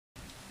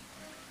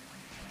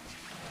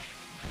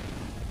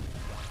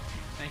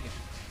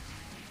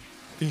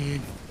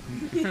thing.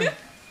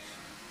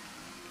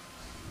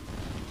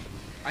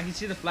 I can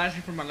see the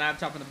flashing from my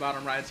laptop in the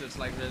bottom right, so it's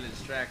like really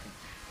distracting.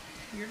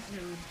 You're just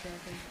really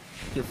distracting.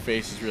 Your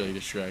face is really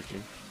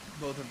distracting.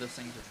 Both of those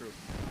things are true.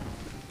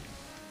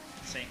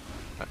 Same.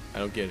 I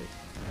don't get it.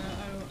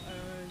 I don't.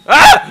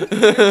 Ah!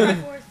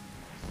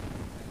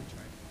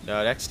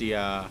 No, that's the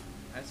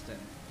That's the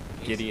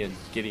Gideon.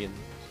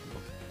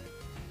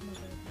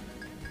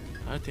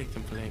 I'll take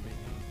them flaming.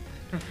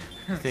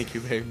 Thank you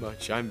very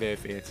much. I'm very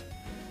fancy.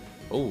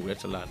 Oh,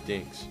 that's a lot of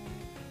things.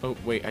 Oh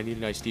wait, I need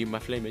an iced tea in my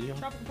flaming, y'all.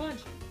 Tropical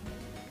punch.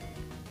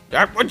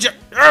 What's your?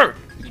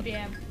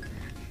 Keebab.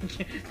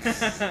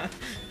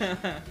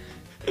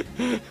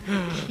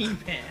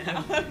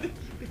 keypad.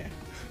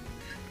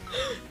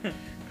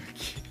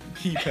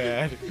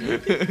 Keypad.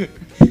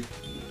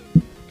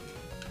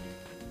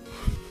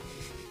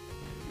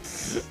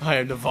 I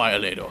am the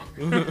violator.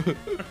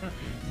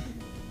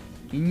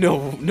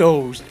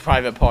 No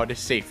private part is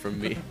safe from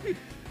me.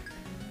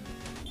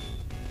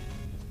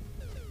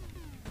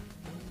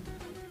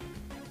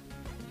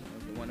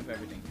 One of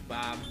everything.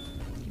 Bob.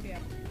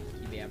 Keebab.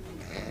 Keebab.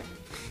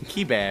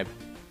 Keebab.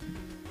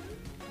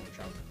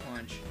 Tropical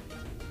punch.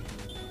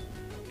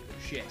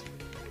 Shit.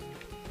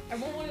 I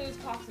want one of those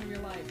clocks in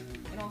real life.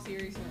 In all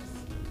seriousness.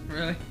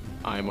 Really?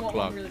 I am a want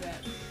clock. one really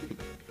bad.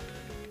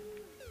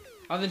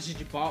 Oh, then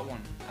you bought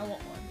one. I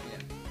want one. Yeah.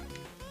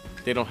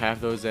 They don't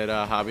have those at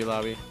Hobby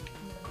Lobby.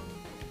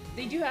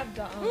 They do have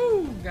the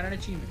Ooh, got an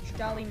achievement.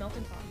 Dolly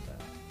melting clock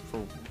though.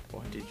 For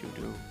what did you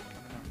do? I don't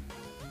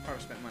know.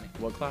 Probably spent money.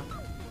 What clock?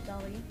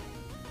 Dolly.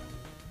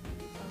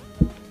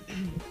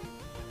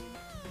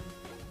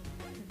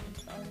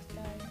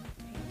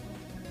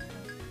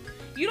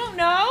 You don't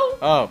know?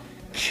 Oh,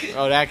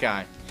 that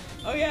guy.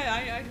 Oh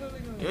yeah, I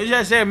totally know. You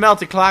just say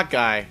melted clock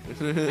guy.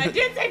 I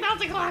did say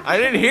melting clock. I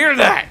didn't hear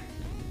that.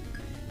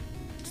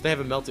 Do they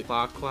have a melted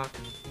clock?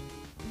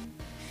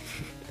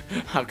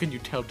 How can you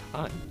tell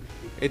time?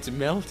 It's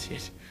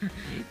melted.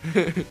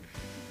 Yeah.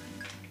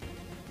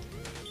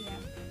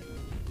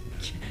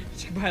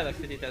 You can buy like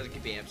 50,000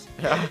 kebabs.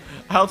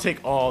 I'll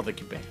take all the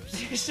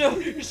kebabs. So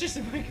it's just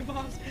a bunch of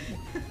kebabs.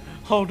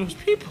 All those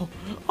people.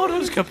 All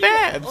those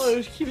kebabs. All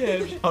those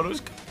kebabs. All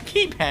those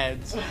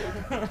keypads.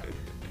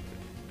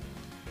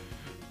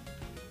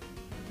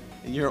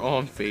 And you're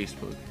on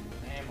Facebook.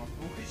 Man, my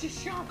focus is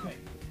shopping.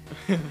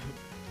 I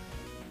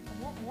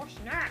want more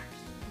snacks.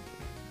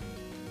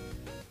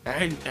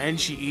 And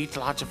she eats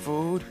lots of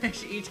food.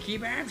 She eats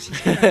kebabs.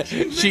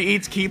 She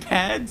eats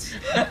keypads.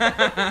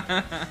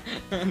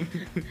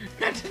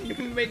 That didn't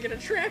even make it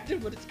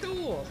attractive, but it's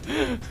cool.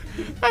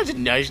 That's a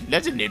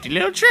nifty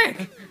little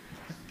trick.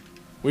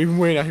 We've been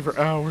waiting out here for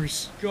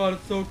hours. God,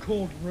 it's so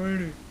cold,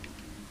 raining.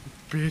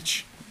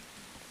 Bitch.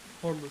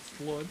 Harmless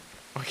flood.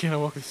 Why can't I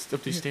walk up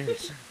these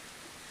stairs?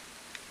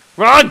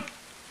 Run!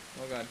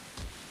 Oh god.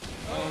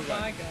 Oh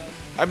my god.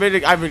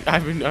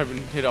 I've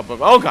been hit up.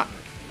 Oh god.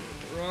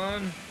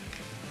 Run.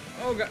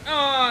 Oh god. Oh,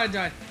 I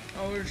died.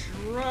 Oh, just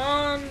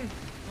run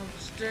up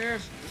the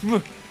stairs.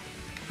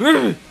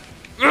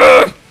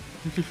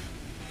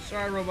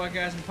 Sorry, robot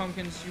guys and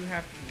pumpkins. You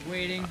have to be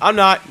waiting. I'm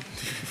not.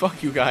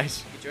 Fuck you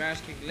guys. Get your ass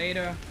kicked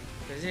later.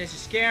 Because this is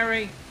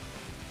scary.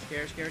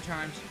 Scary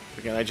times.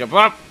 Can I jump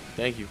up?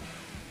 Thank you.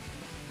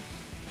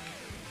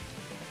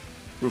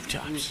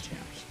 Rooftops.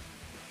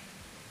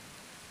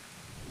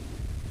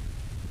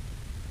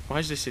 Why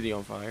is the city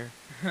on fire?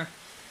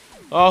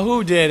 Oh,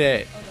 who did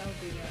it? Oh, that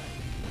would be that.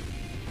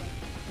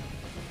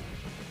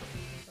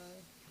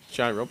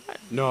 Giant robot?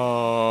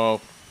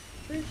 No.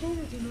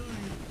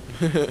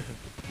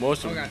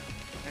 Most of Oh them. god.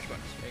 Next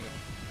buttons. There you go.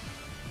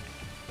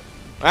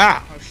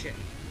 Ah! Oh shit.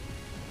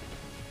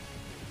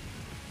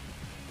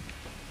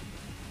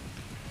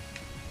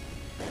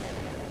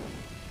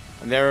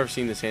 I've never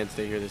seen this hand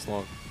stay here this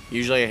long.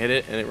 Usually I hit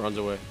it and it runs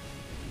away.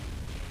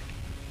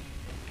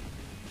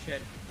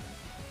 Shit.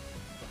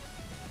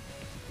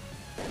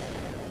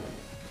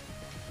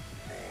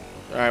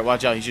 Alright,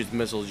 watch out. He shoots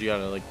missiles. You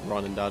gotta, like,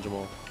 run and dodge them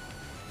all.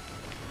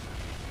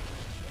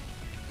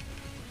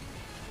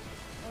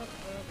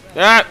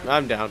 Ah!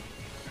 I'm down.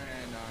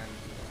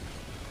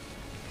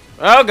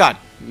 And Oh, God.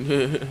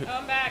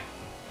 I'm back.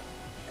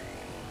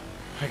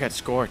 I got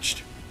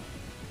scorched.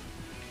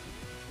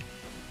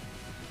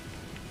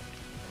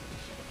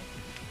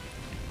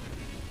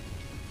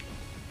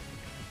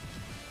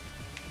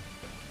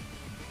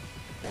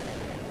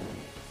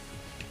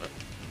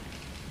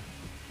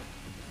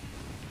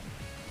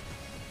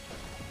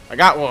 I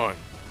got one.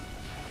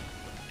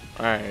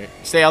 Alright.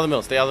 Stay out of the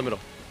middle. Stay out of the middle.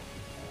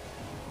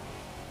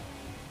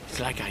 It's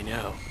like I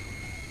know.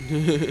 Oh,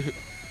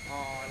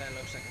 that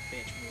looks like a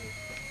bitch move.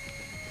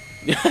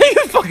 You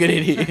fucking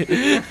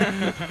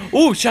idiot.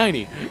 Ooh,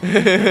 shiny.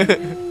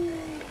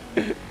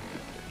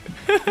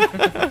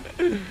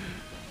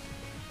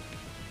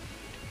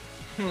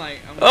 Like,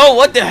 Oh,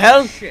 what the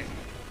hell? Shit.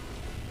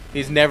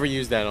 He's never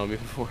used that on me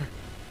before.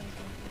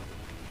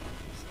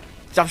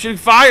 Stop shooting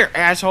fire,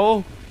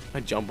 asshole. I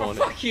jump on it.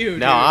 Fuck you,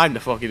 Now dude. I'm the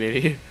fucking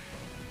idiot.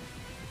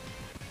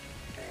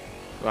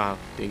 Wow,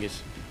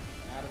 dingus.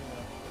 I don't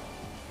know.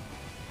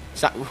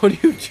 Stop. What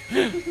are you?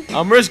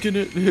 I'm risking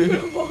it.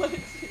 What?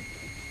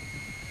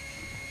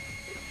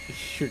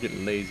 You're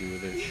getting lazy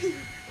with it.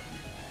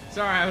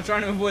 Sorry, I was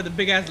trying to avoid the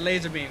big ass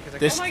laser beam because I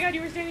This- Oh my god,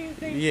 you were standing in the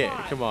same Yeah,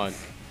 spot. come on. It's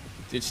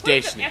Put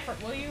some stationary.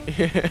 effort, will you?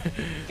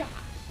 God.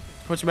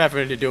 Put some effort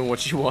into doing what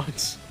she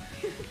wants.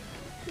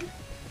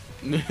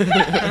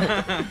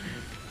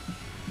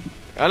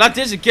 Not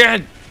this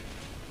again.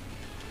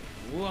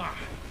 Whoa.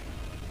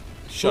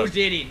 Shut Who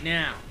did it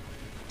now?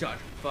 Dodge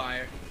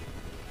fire.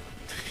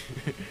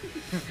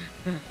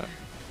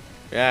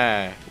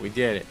 Yeah, we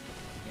did it.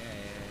 Yeah.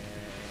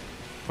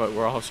 But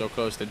we're all so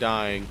close to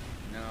dying,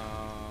 No.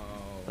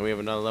 and we have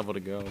another level to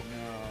go. No.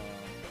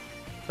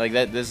 Like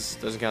that, this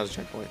doesn't count as a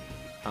checkpoint.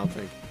 I don't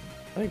think.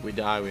 I think we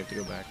die. We have to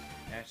go back.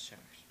 That sucks.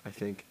 I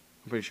think.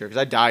 I'm pretty sure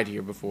because I died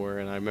here before,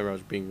 and I remember I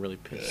was being really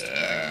pissed.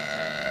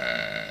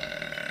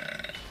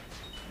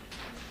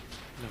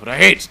 But I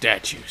hate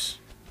statues.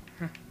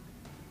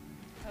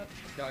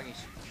 Doggies.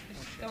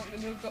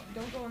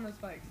 Don't go on those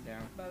spikes.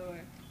 Down. By the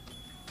way.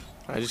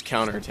 I just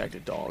counterattacked a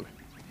dog.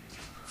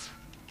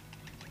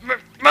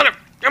 Mother,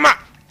 come on!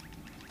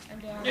 I'm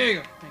down. There you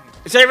go. Thank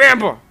you. Save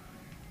Amber! I'm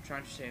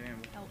trying to save him.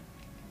 Help.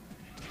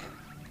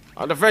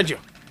 I'll defend you.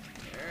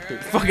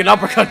 Fucking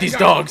uppercut these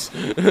dogs.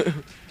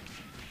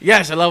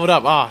 Yes, I leveled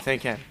up. Ah,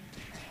 thank you.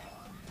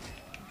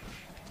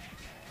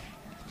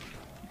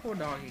 Poor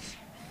doggies.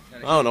 I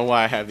don't know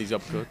why I have these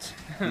uppercuts.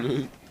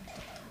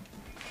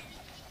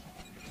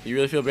 You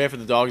really feel bad for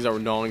the dogs that were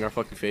gnawing our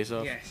fucking face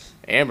off? Yes.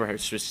 Amber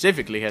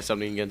specifically has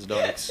something against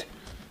dogs.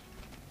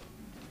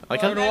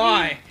 Like So how do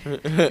I.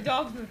 The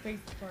dog's in the face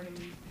part of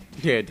me.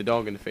 Yeah, the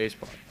dog in the face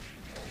part.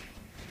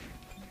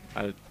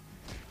 I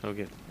don't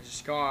get. There's a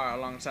scar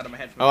alongside of my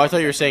head. From Oh, I thought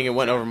you were saying it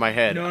went over my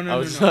head. No, no, I no,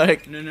 was no.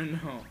 like, No.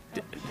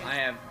 I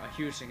have a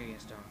huge thing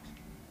against dogs.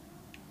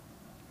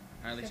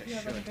 Or at least Except you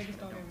have like the I biggest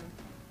dog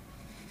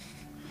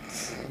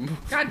should. ever.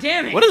 God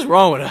damn it! what is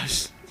wrong with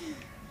us?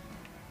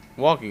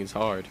 Walking is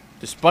hard,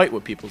 despite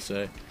what people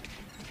say.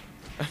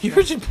 You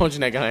were just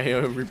punching that guy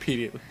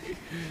repeatedly.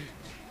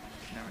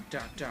 No,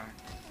 die.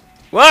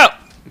 Whoa!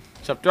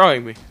 Stop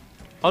throwing me.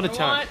 All the I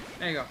time. want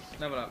There you go.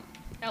 Level up.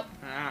 help.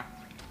 Ah.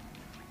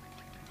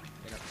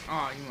 Get up.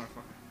 Oh, you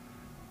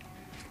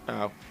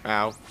motherfucker. Ow.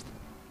 Ow.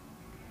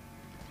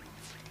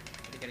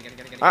 Get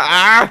it.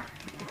 Ah!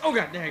 Oh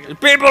god, there you go. There's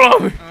people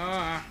over me!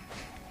 Ah.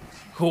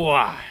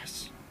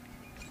 Whys.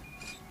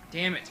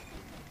 Damn it.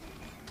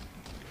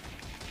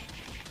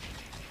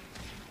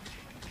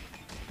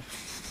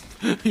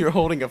 You're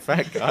holding a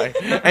fat guy,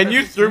 and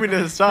you threw me to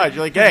the side.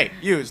 You're like, hey,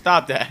 you,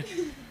 stop that.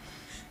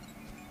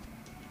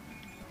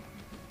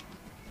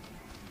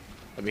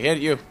 Let me hit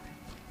you.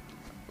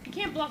 You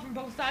can't block from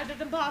both sides.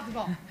 That's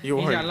impossible. You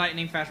He's got are,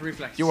 lightning fast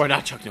reflex. you are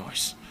not Chuck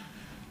Norris.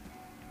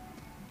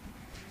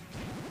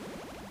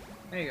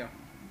 There you go.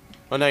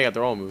 Oh, now you got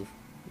the roll move.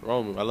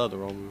 Roll move. I love the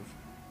roll move.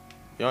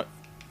 You know what?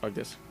 Like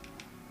this.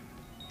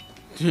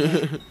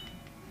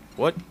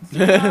 What?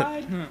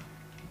 God.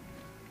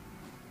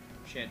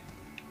 Shit.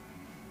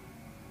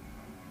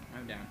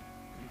 I'm down.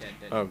 I'm dead.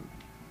 Oh.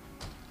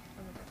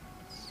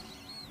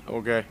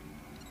 Okay.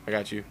 I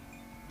got you.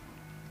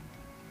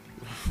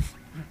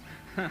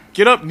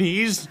 Get up,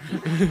 knees.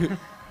 Your dog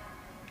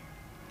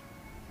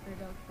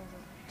falls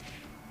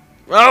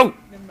Oh! off.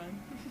 Never mind.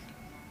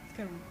 It's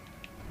kind of.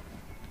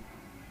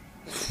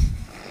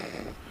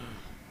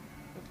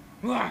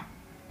 Wah!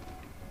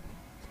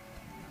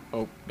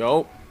 Oh,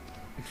 no.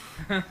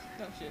 Oh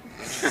shit.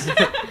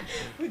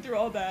 We threw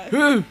all that.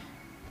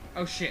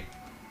 Oh shit.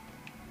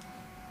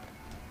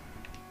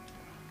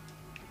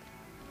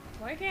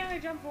 Why can't I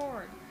jump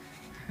forward?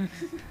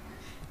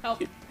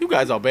 Help. You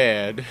guys are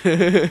bad.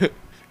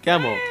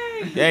 Come on.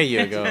 Hey! There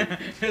you go.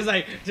 It's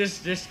like,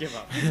 just give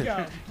up. Just go.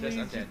 Just, Please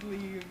I'm dead. just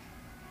leave.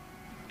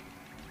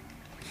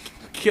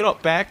 Get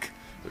up back.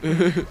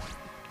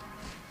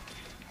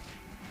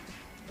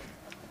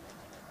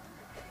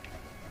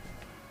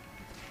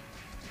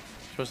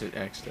 Supposed to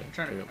X though. I'm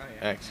trying to. There you Oh, go.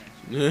 yeah. X.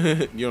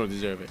 You don't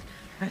deserve it.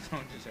 I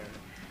don't deserve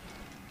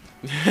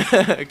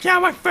it. Get out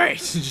of my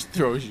face! It just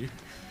throws you.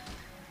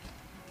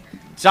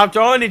 Stop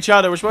throwing each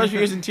other. We're supposed to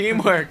be using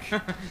teamwork.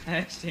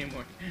 That's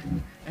teamwork.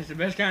 That's the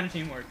best kind of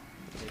teamwork.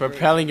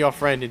 Propelling your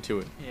friend into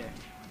it. Yeah.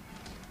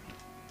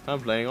 I'm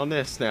playing on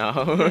this now.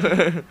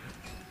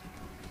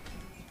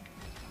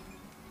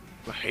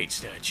 I hate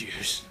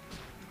statues.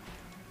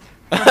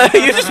 You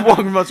just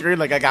walking across the screen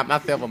like I got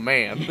myself a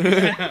man.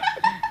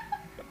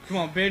 Come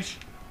on, bitch.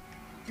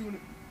 You wanna...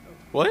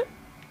 What?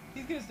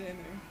 He's gonna stand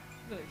there.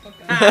 He's like,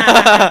 fuck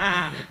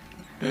that.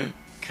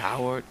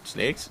 Coward.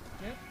 Snakes?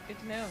 Yep, good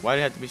to know. Why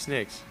did it have to be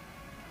snakes?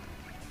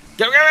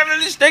 Get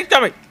the snakes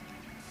coming!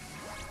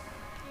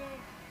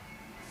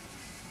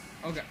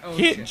 Okay. Oh,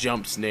 Can't shit.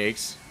 jump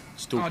snakes. Oh,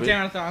 Stupid.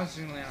 damn, I thought I was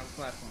going to land on the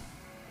platform.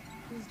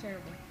 This is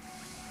terrible.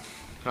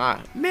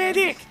 Ah,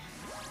 medic!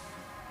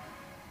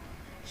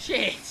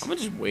 Shit. I'm gonna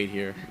just wait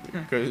here.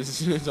 Because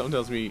someone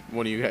tells me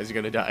one of you guys are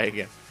gonna die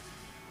again.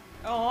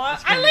 Oh,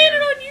 That's I gonna landed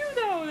be- on you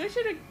though. They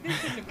shouldn't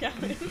have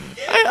counted.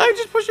 I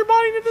just push your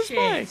body into the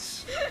Shit.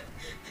 spikes.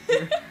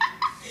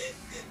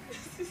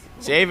 This is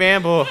Save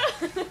Amble. This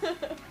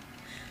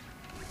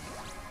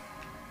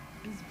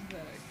is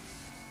pathetic.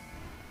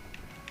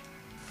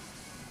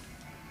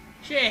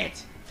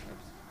 Shit.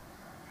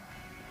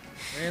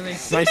 Really?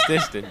 Nice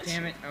distance.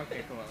 Damn it.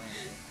 Okay, cool.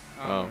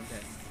 Oh, I'm dead.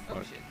 Oh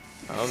fuck. shit.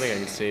 I don't think I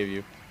can save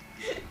you.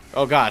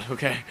 Oh God.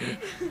 Okay.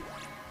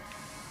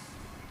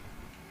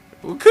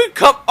 We could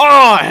come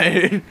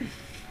on.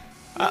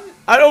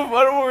 I don't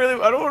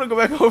want to go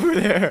back over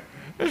there.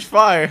 There's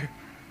fire.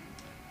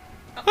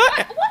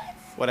 What?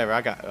 Whatever.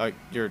 I got.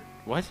 You're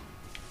what?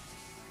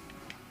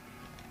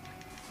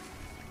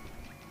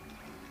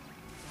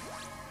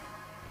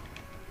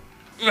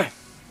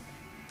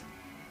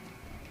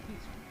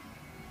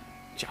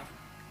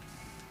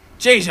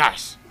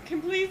 Jesus! Can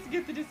please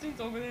get the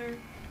distance over there?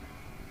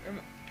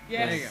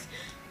 Yes. There you go.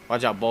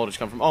 Watch out, boulders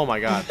come from. Oh my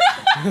God.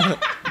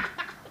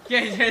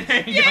 Yeah,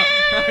 there you go.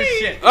 Oh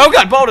shit. Oh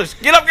God, boulders!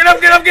 Get up! Get up!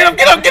 Get up! Get up!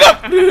 Get up! Get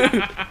up!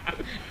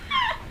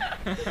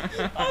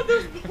 Oh,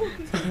 there's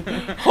bones.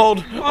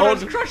 Hold! Oh,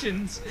 those Hold!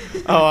 crushings.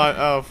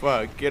 Oh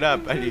fuck! Get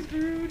up! I need.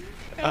 Dude,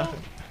 help.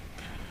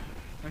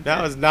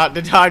 That was not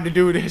the time to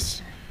do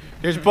this.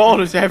 There's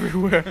boulders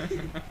everywhere.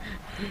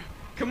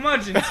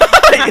 Curmudgeons.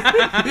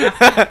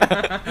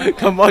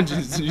 Come on, you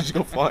just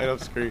go flying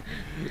off screen.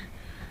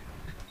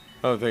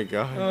 Oh, thank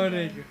God. Oh,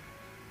 there you go.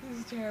 This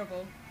is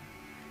terrible.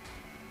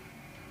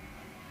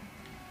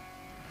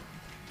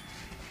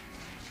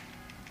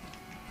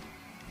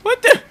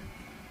 What the?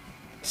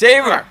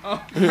 Save her!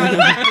 Oh,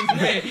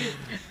 I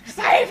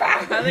Save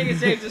her! think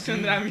it's safe to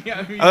assume that I'm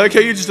I like how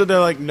you just stood there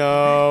like,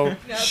 no.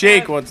 No,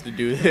 Shake that- wants to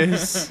do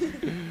this.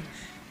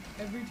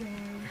 Every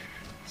time.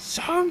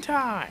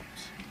 Sometimes.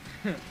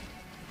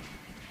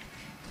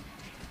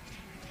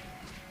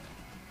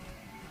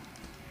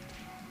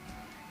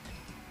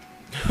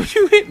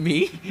 You hit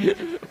me?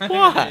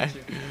 Why?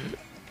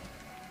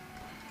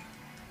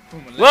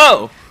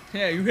 Whoa!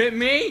 Yeah, you hit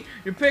me?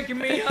 You're picking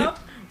me up?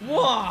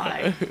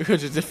 Why?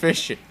 Because it's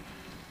efficient.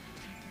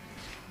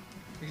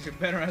 Because you're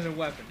better as a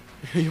weapon.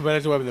 You better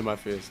as a weapon than my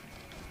fist.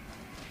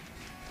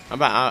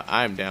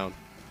 I am down.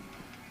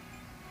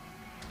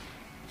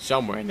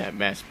 Somewhere in that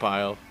mass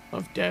pile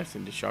of death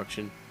and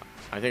destruction.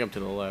 I think I'm to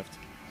the left.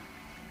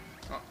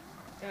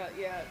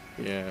 Yeah.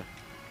 Yeah.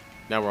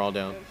 Now we're all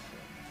down.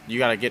 You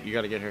gotta get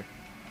her.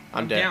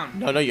 I'm dead. down.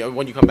 No,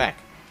 when you come back.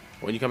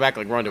 When you come back,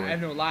 like run to I her.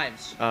 have no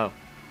lives. Oh.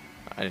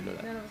 I didn't know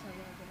that. None of us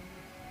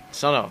have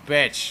Son of a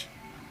bitch.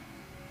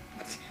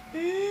 Let's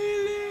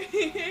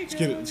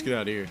Let's get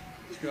out of here.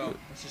 Let's go.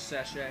 Let's just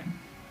sashay.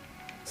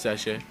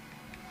 Sashay.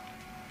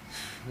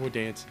 We'll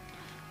dance.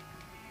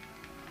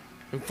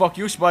 And fuck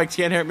you, Spikes.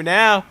 Can't hurt me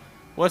now.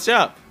 What's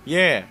up?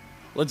 Yeah.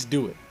 Let's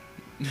do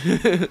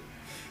it.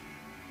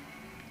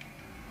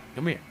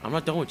 Come here. I'm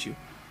not done with you.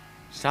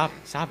 Stop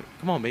it. Stop it.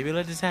 Come on, baby.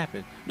 Let this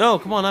happen. No,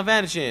 come on. I'm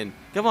vanishing.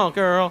 Come on,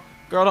 girl.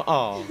 Girl.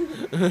 Oh.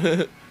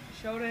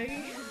 Show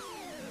day.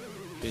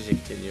 Please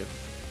continue.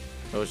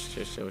 Oh, it's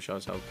just show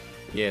us how.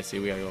 Yeah, see,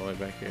 we gotta go all the way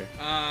back here. You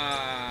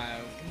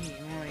guys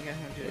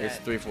want to do that? It's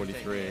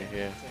 3:43.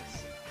 Yeah.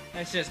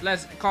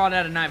 Let's call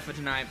that a night for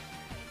tonight.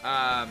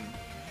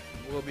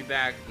 We'll be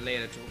back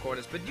later to record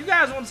this, but you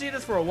guys won't see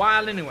this for a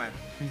while anyway.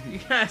 You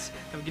guys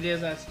have a good day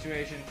of that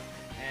situation,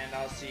 and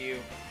I'll see you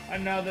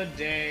another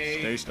day.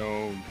 Stay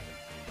stoned.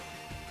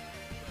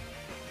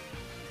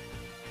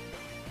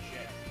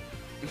 Shit.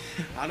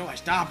 How do I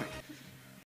stop it?